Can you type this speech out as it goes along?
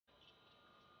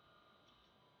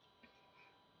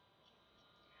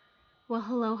Well,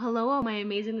 hello, all my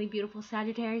amazingly beautiful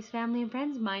Sagittarius family and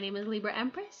friends. My name is Libra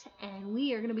Empress, and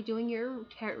we are going to be doing your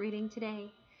tarot reading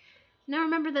today. Now,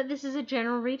 remember that this is a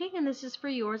general reading, and this is for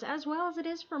yours as well as it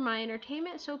is for my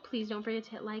entertainment, so please don't forget to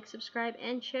hit like, subscribe,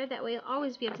 and share. That way you'll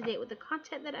always be up to date with the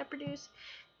content that I produce,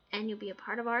 and you'll be a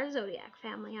part of our Zodiac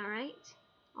family, alright?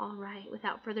 Alright,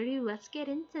 without further ado, let's get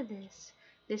into this.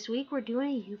 This week, we're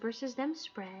doing a You versus Them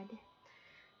spread.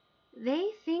 They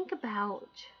think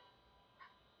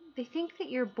that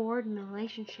you're bored in the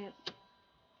relationship.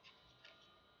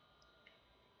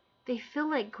 They feel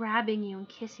like grabbing you and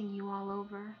kissing you all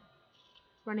over,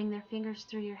 running their fingers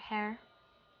through your hair.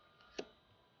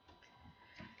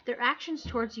 Their actions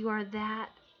towards you are that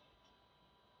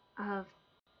of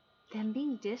them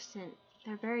being distant.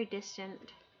 They're very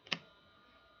distant.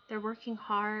 They're working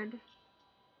hard.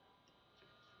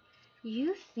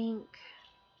 You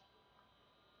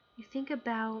think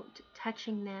about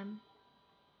touching them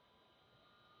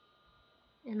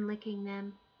and licking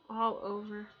them all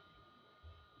over.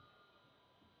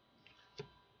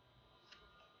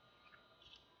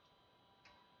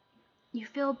 You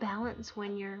feel balance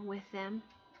when you're with them.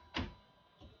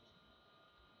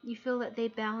 You feel that they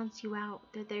balance you out,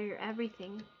 that they're your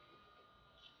everything.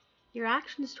 Your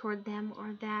actions toward them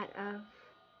are that of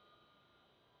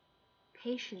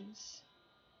patience.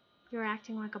 You're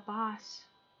acting like a boss,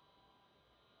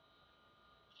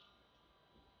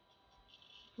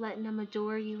 letting them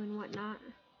adore you and whatnot.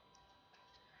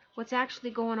 What's actually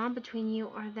going on between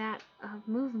you are that of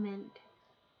movement.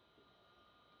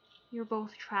 You're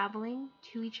both traveling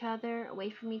to each other,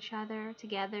 away from each other,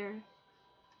 together.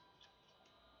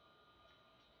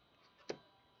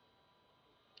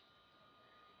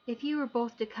 If you were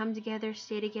both to come together,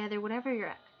 stay together,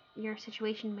 whatever your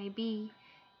situation may be,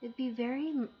 it'd be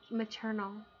very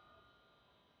maternal.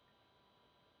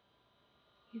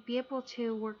 You'd be able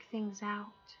to work things out.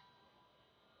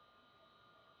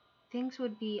 Things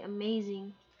would be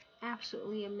amazing,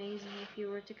 absolutely amazing, if you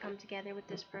were to come together with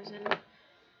this person.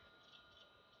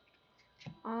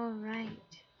 Alright.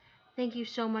 Thank you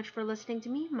so much for listening to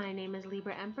me. My name is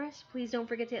Libra Empress. Please don't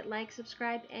forget to hit like,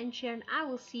 subscribe, and share, and I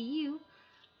will see you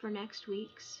for next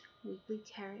week's weekly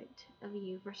tarot of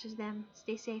You versus Them.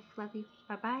 Stay safe. Love you.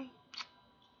 Bye-bye.